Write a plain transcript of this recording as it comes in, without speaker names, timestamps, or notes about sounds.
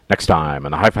Next time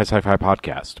on the Hi-Fi Sci-Fi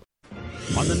Podcast.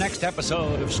 On the next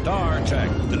episode of Star Trek,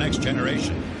 The Next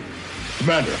Generation.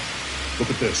 Commander, look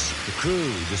at this. The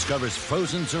crew discovers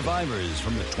frozen survivors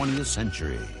from the 20th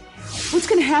century. What's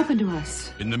going to happen to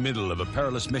us? In the middle of a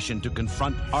perilous mission to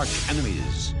confront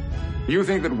arch-enemies. You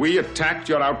think that we attacked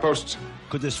your outposts?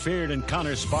 Could this feared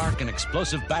encounter spark an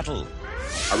explosive battle?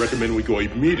 I recommend we go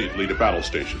immediately to battle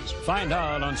stations. Find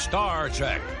out on Star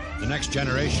Trek, The Next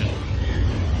Generation.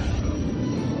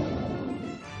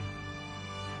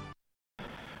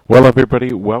 Well,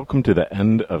 everybody, welcome to the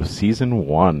end of Season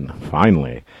 1,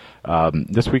 finally.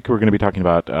 This week we're going to be talking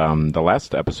about the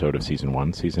last episode of Season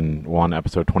 1,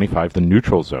 Episode 25, The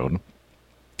Neutral Zone.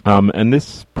 And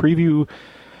this preview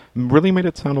really made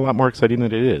it sound a lot more exciting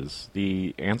than it is.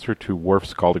 The answer to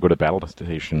Worf's call to go to battle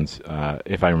stations,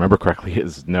 if I remember correctly,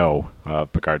 is no.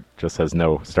 Picard just says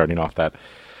no, starting off that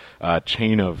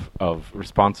chain of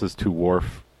responses to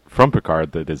Worf from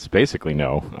Picard that is basically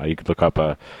no. You could look up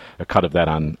a cut of that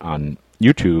on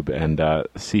YouTube and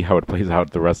see how it plays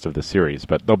out the rest of the series,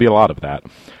 but there'll be a lot of that.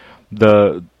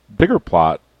 The bigger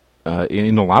plot,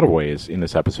 in a lot of ways, in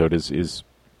this episode is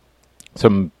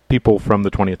some people from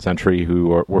the 20th century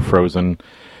who were frozen,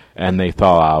 and they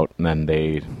thaw out, and then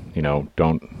they,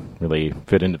 don't really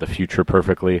fit into the future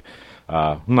perfectly.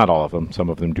 Not all of them. Some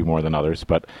of them do more than others,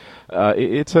 but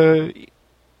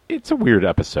it's a weird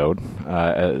episode,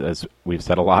 as we've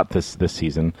said a lot this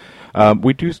season.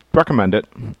 We do recommend it,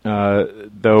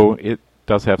 though it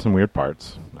does have some weird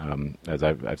parts, as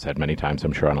I've said many times,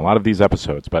 I'm sure, on a lot of these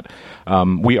episodes. But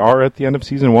we are at the end of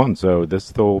Season 1, so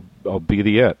this will be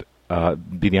the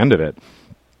end of it.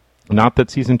 Not that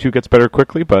Season 2 gets better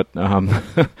quickly, but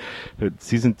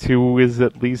Season 2 is,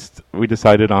 at least, we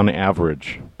decided, on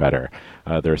average, better.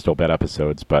 There are still bad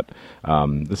episodes, but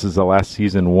this is the last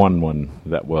Season 1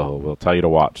 that we'll tell you to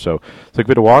watch. So give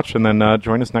it a watch, and then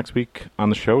join us next week on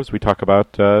the show as we talk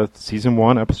about Season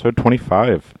 1, Episode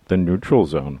 25, The Neutral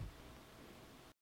Zone.